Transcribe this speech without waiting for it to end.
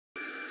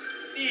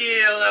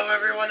Hello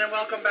everyone and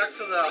welcome back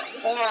to the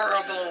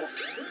horrible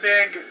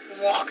big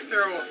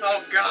walkthrough.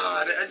 Oh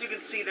god, as you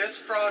can see there's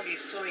Froggy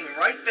swimming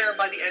right there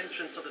by the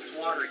entrance of this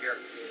water here.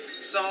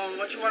 So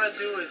what you want to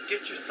do is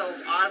get yourself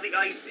out of the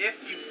ice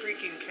if you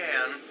freaking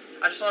can.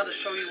 I just wanted to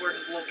show you where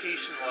his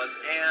location was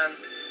and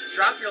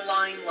drop your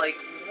line like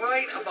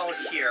right about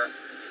here.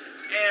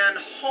 And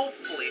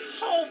hopefully,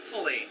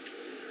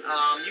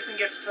 you can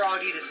get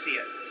Froggy to see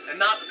it. And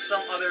not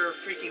some other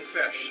freaking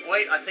fish.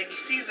 Wait, I think he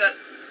sees it.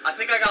 I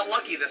think I got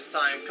lucky this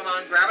time. Come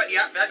on, grab it.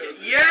 Yeah!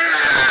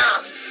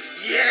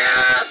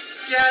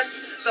 Yes! Get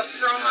the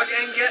frog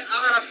and get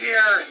out of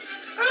here!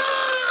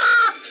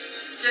 Ah!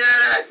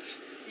 Get it!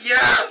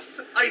 Yes!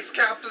 Ice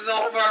cap is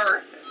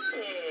over!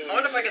 I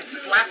wonder if I can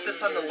slap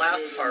this on the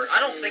last part. I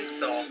don't think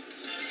so.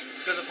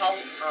 Because of how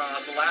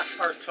the last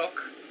part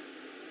took.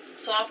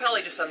 So I'll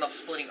probably just end up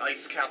splitting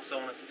Ice Cap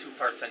Zone into two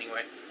parts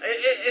anyway.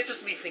 It's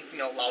just me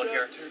thinking out loud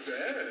here. Not too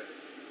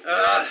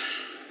bad.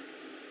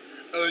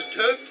 I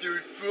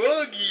captured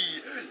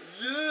Froggy!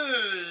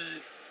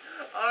 Yay!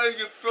 I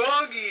get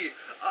Froggy!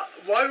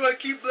 Why do I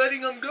keep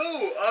letting him go?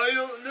 I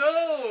don't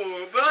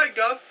know, but I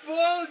got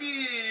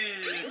Froggy!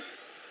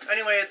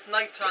 Anyway, it's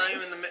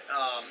nighttime in the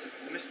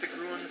Mystic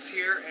Ruins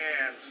here,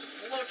 and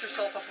float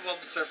yourself up above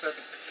the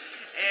surface.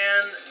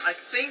 And I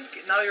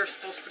think now you're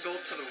supposed to go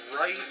to the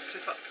right,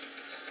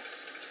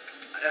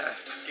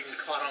 getting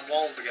caught on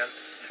walls again.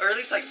 Or at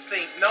least I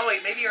think. No,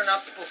 wait, maybe you're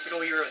not supposed to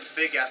go here with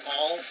big at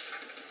all.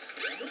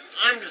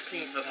 I'm just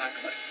seeing for that.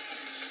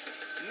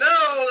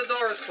 No, the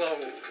door is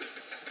closed.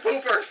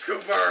 Pooper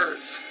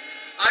scoopers.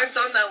 I've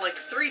done that like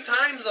 3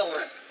 times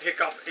already.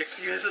 Hiccup,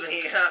 excuse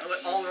me,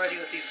 already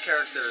with these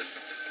characters.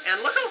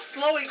 And look how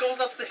slow he goes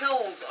up the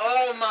hills.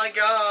 Oh my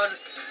god.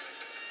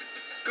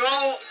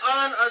 Go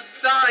on a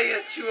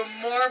diet, you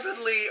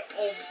morbidly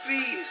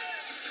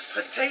obese,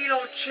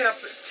 potato chip,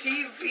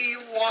 TV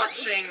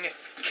watching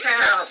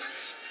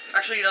cats.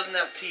 Actually, he doesn't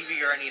have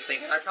TV or anything.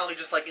 I probably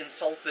just like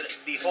insulted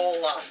the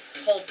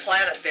whole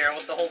planet there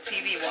with the whole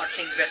TV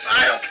watching bit.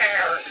 I don't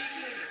care.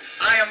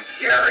 I am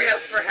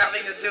furious for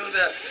having to do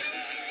this.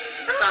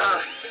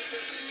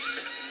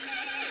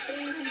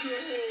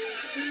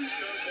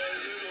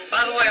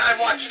 By the way, I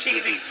watch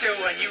TV too,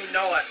 and you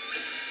know it.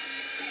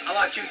 I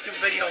watch YouTube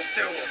videos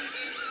too.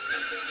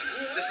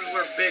 This is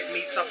where Big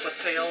meets up with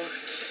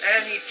Tails,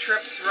 and he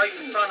trips right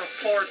in front of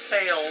poor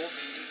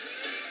Tails.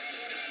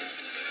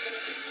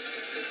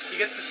 You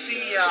get to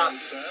see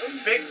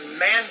Big's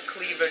man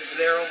cleavage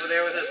there over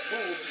there with his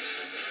boobs.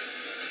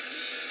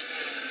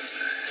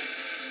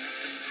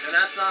 And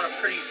that's not a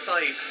pretty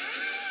sight.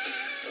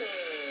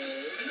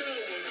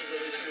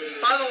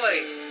 By the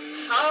way,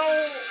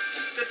 how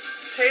did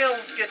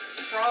Tails get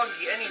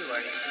Froggy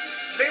anyway?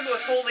 Big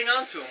was holding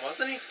on to him,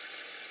 wasn't he?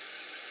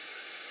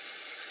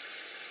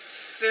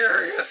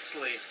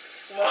 Seriously,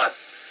 what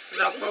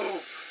the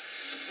poop?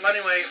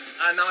 Anyway,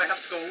 now I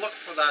have to go look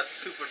for that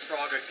stupid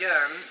frog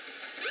again.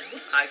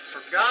 I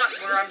forgot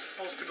where I'm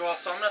supposed to go,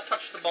 so I'm gonna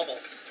touch the bubble.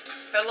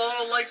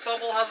 Hello, light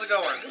bubble, how's it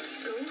going?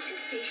 Go to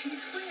Station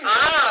Square.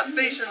 Ah,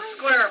 Station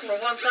Square! For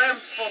once I am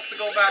supposed to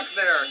go back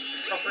there.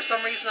 But for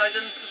some reason I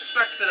didn't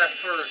suspect it at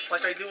first,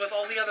 like I do with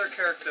all the other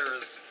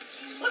characters.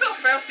 Look how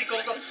fast he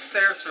goes up the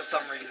stairs for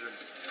some reason.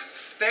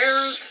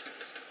 Stairs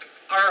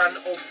are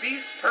an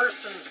obese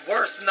person's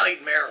worst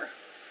nightmare.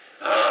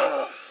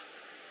 Ugh.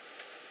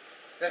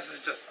 This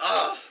is just,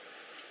 ugh.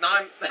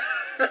 Now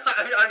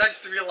I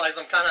just realized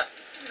I'm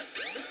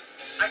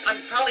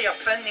probably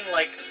offending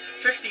like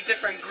 50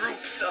 different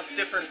groups of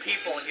different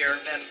people here,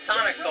 and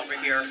Sonic's over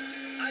here.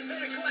 I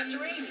better go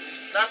after Amy.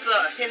 That's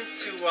a hint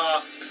to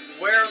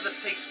where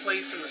this takes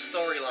place in the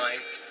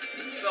storyline.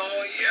 So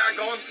yeah,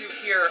 going through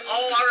here.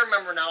 Oh, I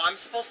remember now. I'm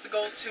supposed to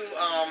go to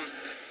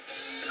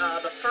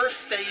the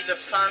first stage of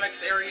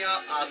Sonic's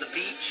area, the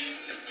beach.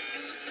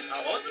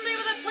 What was the name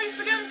of that place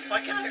again?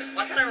 Why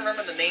can't I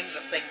remember the names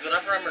of things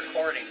whenever I'm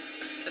recording?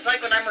 It's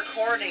like when I'm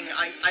recording,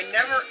 I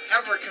never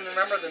ever can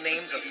remember the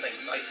names of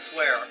things, I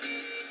swear.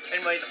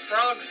 Anyway, the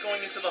frog's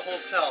going into the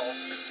hotel.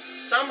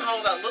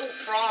 Somehow that little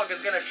frog is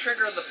going to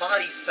trigger the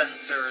body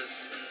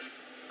sensors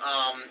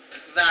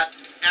that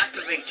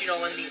activate, you know,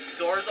 when these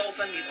doors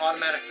open, these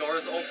automatic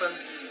doors open.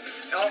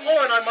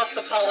 Oh, and I must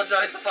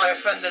apologize if I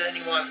offended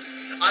anyone.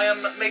 I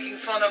am making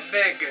fun of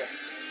Big.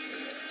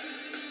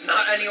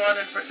 Not anyone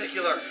in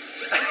particular.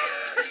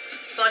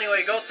 So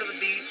anyway, go to the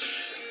beach.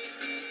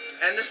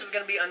 And this is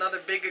going to be another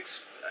big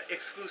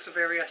exclusive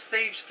area.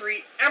 Stage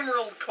 3,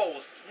 Emerald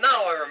Coast.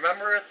 Now I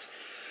remember it.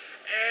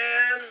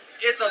 And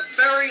it's a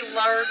very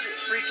large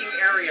freaking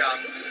area.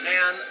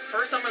 And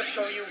first I'm going to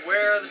show you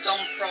where the dumb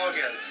frog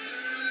is.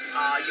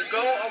 You go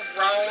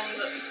around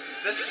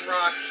this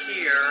rock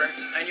here,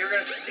 and you're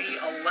going to see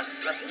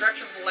a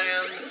stretch of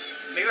land.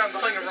 Maybe I'm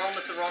going around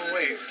it the wrong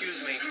way,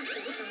 excuse me.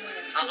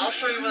 I'll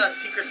show you where that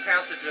secret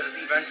passage is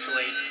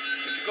eventually.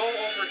 If you go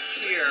over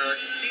here,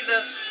 see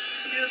this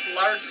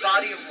large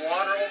body of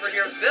water over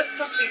here? This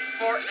took me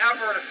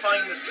forever to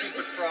find this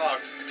stupid frog.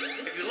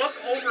 If you look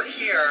over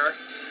here,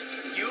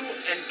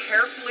 and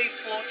carefully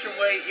float your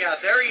way. Yeah,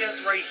 there he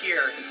is right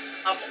here.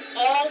 Of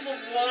all the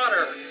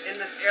water in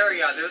this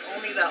area, there's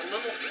only that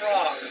little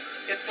frog.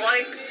 It's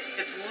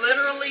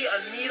literally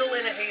a needle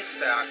in a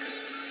haystack.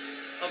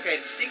 Okay,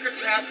 the secret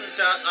passage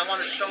I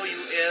want to show you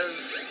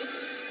is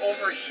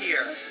over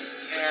here.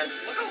 And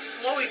look how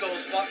slow he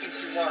goes walking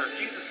through water.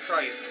 Jesus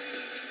Christ.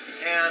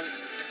 And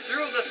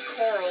through this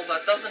coral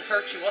that doesn't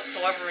hurt you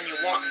whatsoever when you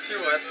walk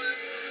through it,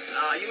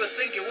 you would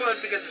think it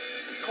would because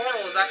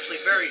coral is actually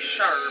very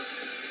sharp.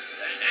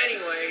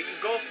 Anyway, you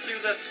go through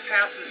this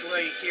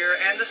passageway here,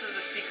 and this is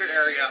the secret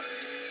area.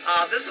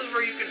 This is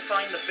where you can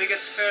find the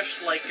biggest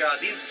fish, like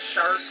these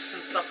sharks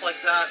and stuff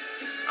like that.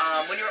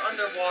 When you're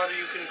underwater,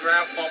 you can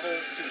grab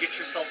bubbles to get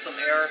yourself some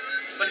air.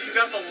 But if you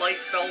got the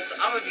life belt,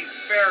 I would be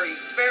very,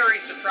 very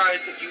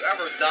surprised if you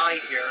ever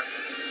died here.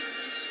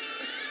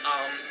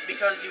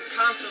 Because you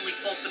constantly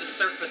float to the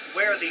surface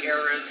where the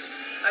air is.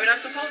 I mean, I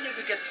suppose you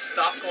could get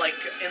stuck, like,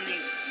 in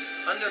these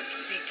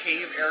undersea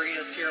cave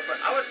areas here, but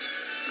I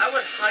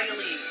would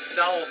highly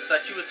doubt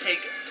that you would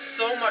take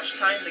so much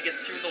time to get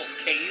through those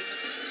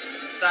caves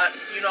that,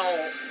 you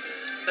know,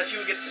 that you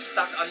would get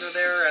stuck under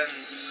there, and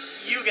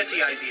you get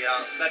the idea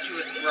that you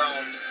would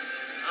drown.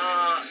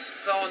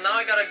 So now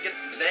I gotta get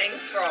the dang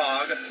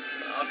frog.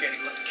 Okay,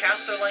 let's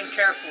cast our line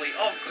carefully.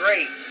 Oh,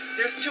 great.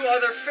 There's two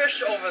other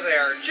fish over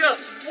there.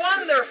 Just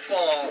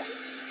wonderful.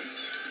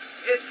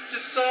 It's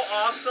just so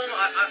awesome.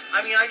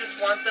 I mean, I just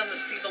want them to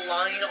see the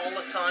line all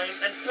the time.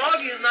 And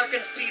Froggy is not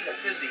gonna see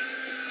this, is he?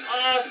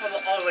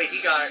 Oh, wait,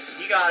 he got it.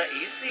 He got it.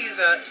 He sees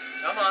it.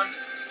 Come on.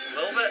 A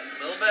little bit.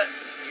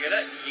 Get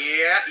it?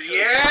 Yeah,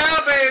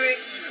 baby.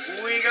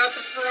 We got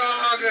the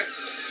frog.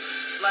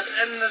 Let's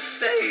end the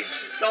stage.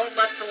 Don't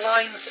let the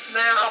line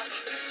snap.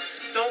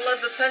 Don't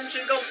let the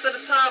tension go to the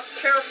top.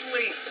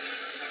 Carefully.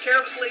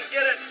 Get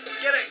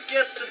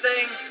the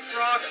dang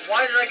frog.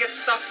 Why did I get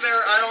stuck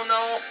there? I don't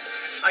know.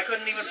 I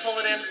couldn't even pull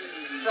it in.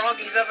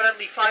 Froggy's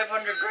evidently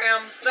 500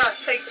 grams. That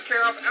takes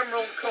care of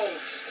Emerald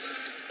Coast.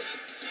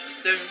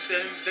 Dun,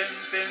 dun, dun,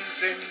 dun,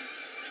 dun.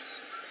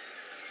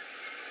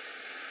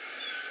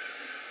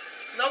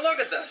 Now look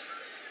at this.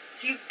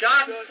 He's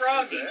got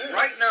Froggy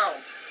right now.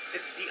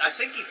 I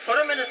think he put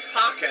him in his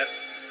pocket,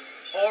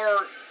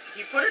 or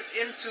he put it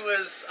into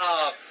his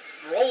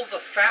rolls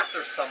of fat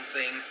or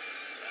something.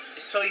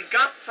 So he's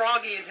got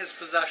Froggy in his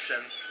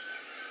possession.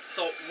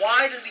 So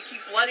why does he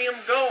keep letting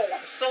him go?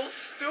 So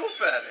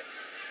stupid.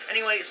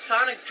 Anyway,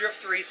 Sonic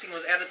Drift Racing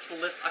was added to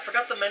the list. I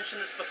forgot to mention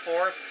this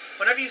before.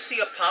 Whenever you see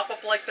a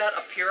pop-up like that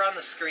appear on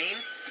the screen,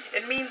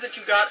 it means that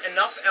you got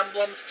enough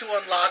emblems to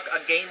unlock a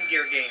Game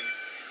Gear game,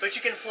 which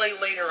you can play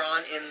later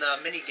on in the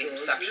minigame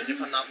section,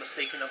 if I'm not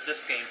mistaken, of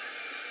this game.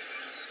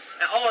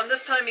 And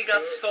this time he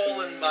got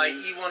stolen by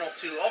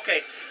E102.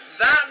 Okay,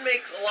 that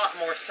makes a lot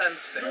more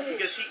sense there,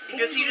 because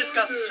he just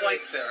got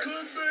swiped there.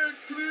 Come back,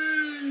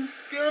 please.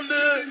 Come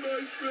back.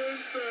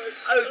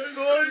 I'm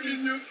Froggy.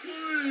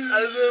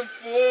 I'm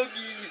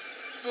Froggy.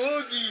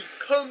 Froggy,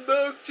 come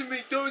back to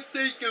me. Don't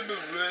take him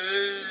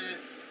away.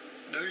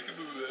 Take him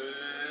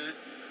away.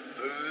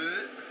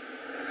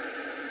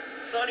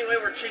 So anyway,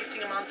 we're chasing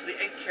him onto the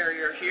egg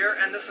carrier here,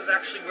 and this is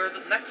actually where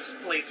the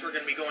next place we're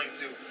going to be going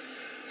to.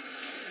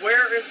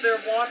 Where is there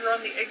water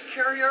on the egg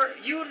carrier?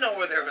 You know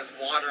where there is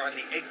water on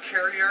the egg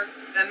carrier,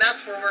 and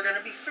that's where we're going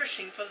to be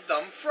fishing for the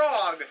dumb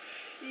frog.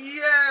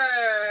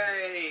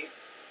 Yay!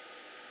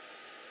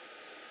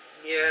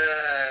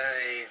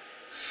 Yay!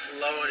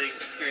 Loading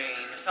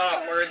screen.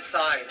 Oh, we're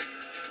inside.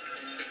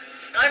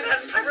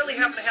 I really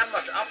haven't had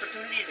much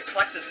opportunity to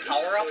collect his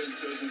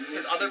power-ups.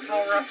 His other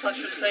power-ups, I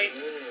should say.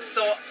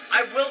 So,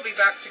 I will be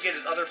back to get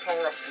his other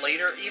power-ups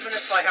later, even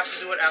if I have to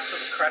do it after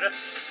the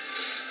credits.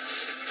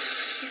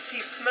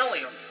 He's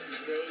smelling them.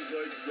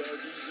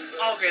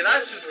 Okay,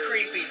 that's just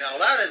creepy now.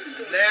 That is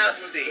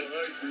nasty.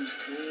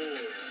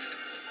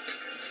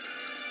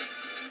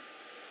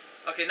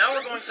 Okay, now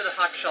we're going to the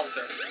hot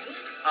shelter.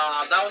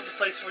 That was the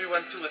place we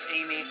went to with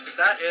Amy.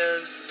 That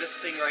is this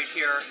thing right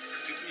here.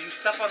 You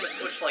step on the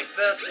switch like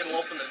this, it'll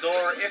open the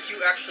door. If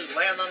you actually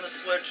land on the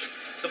switch,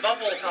 the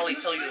bubble will probably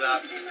tell you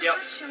that. Yep.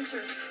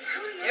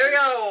 Here we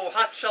go!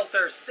 Hot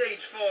shelter,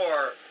 stage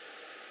 4.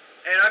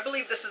 And I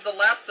believe this is the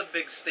last of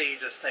big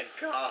stages, thank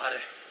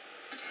God.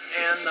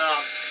 And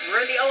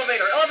we're in the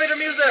elevator. Elevator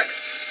music!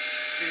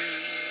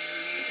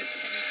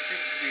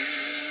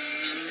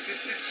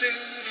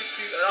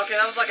 Okay,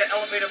 that was like an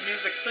elevator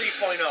music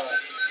 3.0.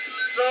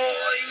 So,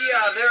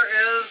 yeah, there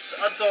is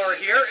a door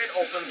here. It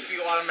opens for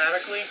you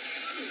automatically.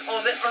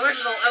 Oh, the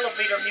original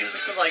elevator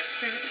music was like...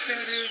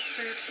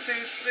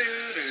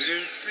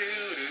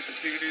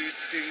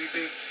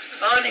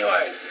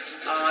 Anyway,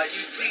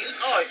 you see...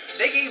 Oh,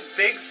 they gave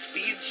big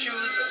speed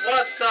shoes?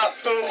 What the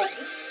poop?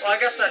 Well, I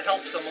guess that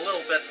helps them a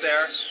little bit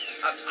there.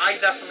 I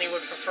definitely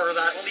would prefer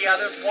that. Well, yeah,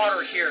 there's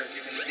water here, as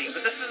you can see.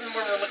 But this isn't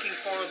where we're looking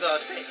for the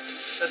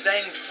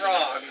dang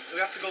frog. We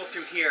have to go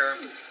through here.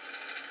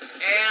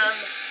 And...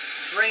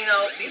 drain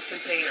out these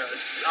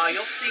containers.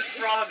 You'll see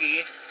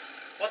Froggy.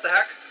 What the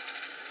heck?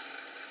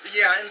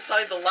 Yeah,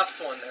 inside the left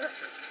one there.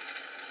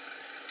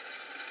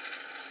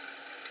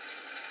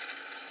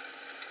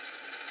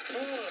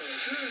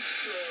 there's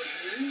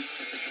Froggy.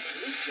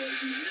 Looks like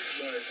he needs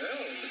my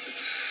help.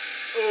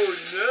 Oh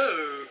no!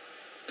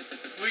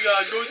 We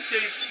gotta go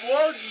save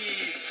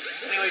Froggy!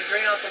 Anyway,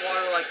 drain out the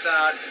water like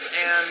that,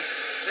 and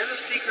there's a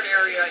secret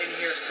area in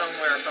here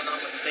somewhere, if I'm not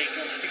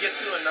mistaken. To get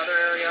to another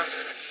area,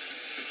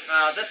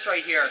 this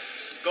right here.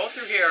 Go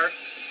through here,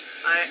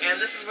 and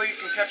this is where you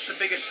can catch the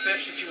biggest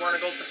fish if you want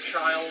to go to the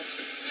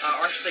trials,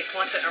 or I should say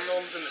collect the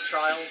emeralds in the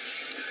trials.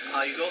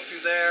 You go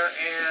through there,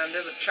 and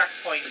there's a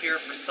checkpoint here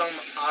for some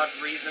odd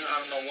reason, I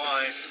don't know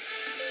why.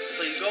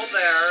 So you go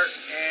there,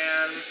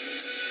 and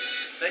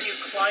then you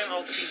climb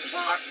out these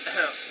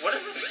blocks. What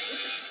is this?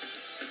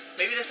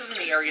 Maybe this isn't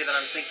the area that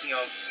I'm thinking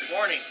of.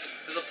 Warning,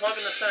 there's a plug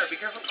in the center. Be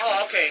careful.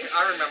 Oh, okay,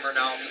 I remember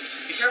now.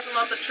 Be careful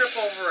not to trip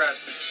over it.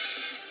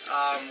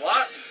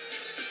 What?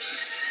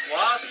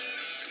 What?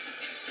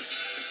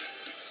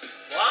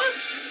 What?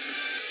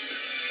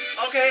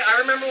 Okay,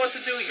 I remember what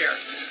to do here.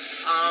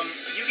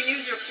 You can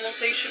use your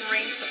flotation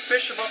ring to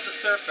fish above the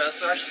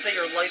surface, or I should say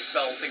your life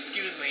belt,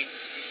 excuse me.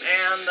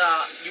 And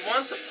you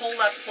want to pull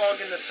that plug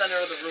in the center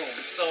of the room.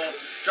 So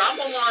drop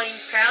a line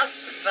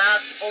past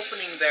that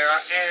opening there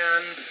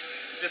and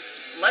just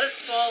let it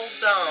fall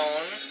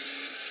down,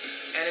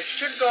 and it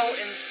should go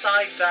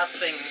inside that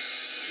thing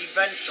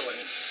eventually.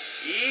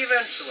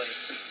 Eventually.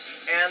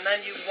 And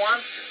then you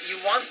want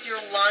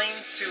your line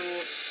to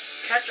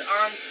catch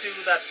onto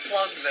that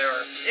plug there,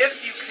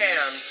 if you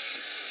can.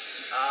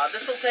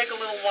 This will take a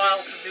little while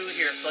to do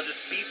here, so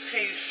just be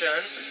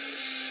patient.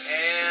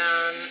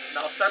 And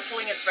now start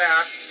pulling it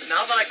back.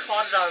 Now that I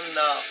caught it on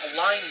a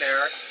line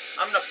there,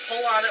 I'm going to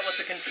pull on it with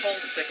the control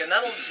stick, and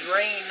that'll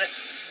drain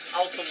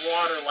out the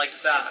water like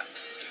that.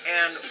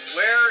 And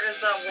where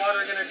is that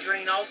water going to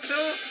drain out to?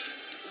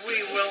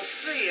 We will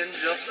see in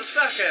just a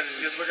second,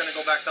 because we're going to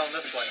go back down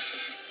this way.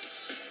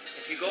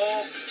 If you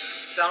go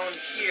down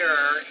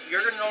here,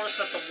 you're going to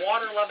notice that the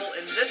water level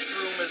in this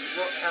room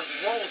has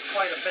rose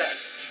quite a bit.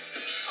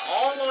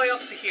 All the way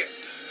up to here.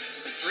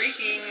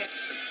 Freaking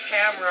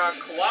camera,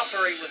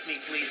 cooperate with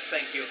me, please,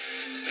 thank you.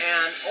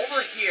 And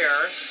over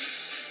here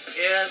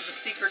is the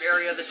secret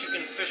area that you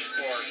can fish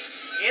for.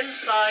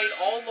 Inside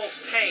all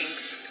those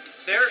tanks,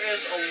 there is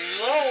a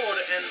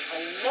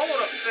load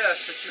of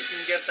fish that you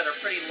can get that are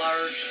pretty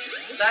large.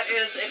 That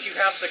is if you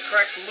have the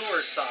correct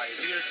lure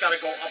size. You just gotta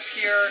go up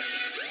here,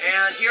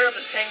 and here are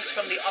the tanks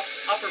from the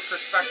upper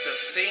perspective,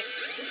 see?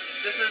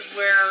 This is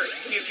where,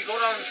 see, if you go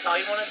down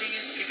inside one of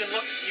these, you can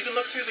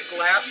look through the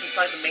glass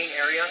inside the main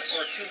area,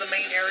 or to the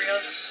main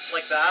areas,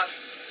 like that.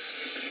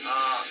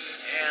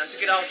 And to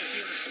get out, just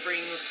use the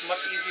springs.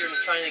 Much easier than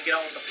trying to get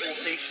out with the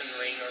flotation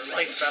ring, or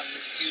life vest,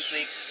 excuse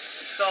me.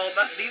 So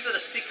these are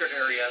the secret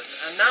areas.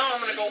 And now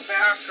I'm going to go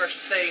back, or I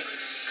should say,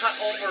 cut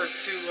over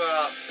to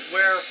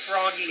where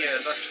Froggy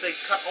is. Or I should say,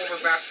 cut over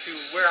back to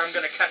where I'm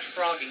going to catch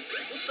Froggy.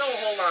 So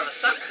hold on a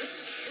second.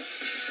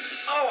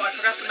 Oh, I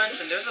forgot to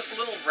mention, there's this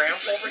little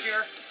ramp over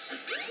here.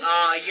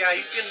 Yeah,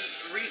 you can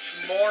reach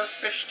more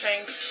fish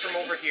tanks from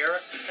over here,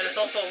 and it's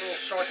also a little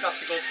shortcut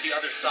to go to the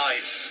other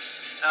side.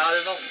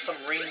 There's also some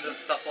rings and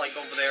stuff like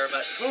over there,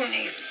 but who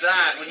needs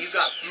that when you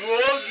got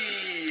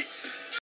Froggy?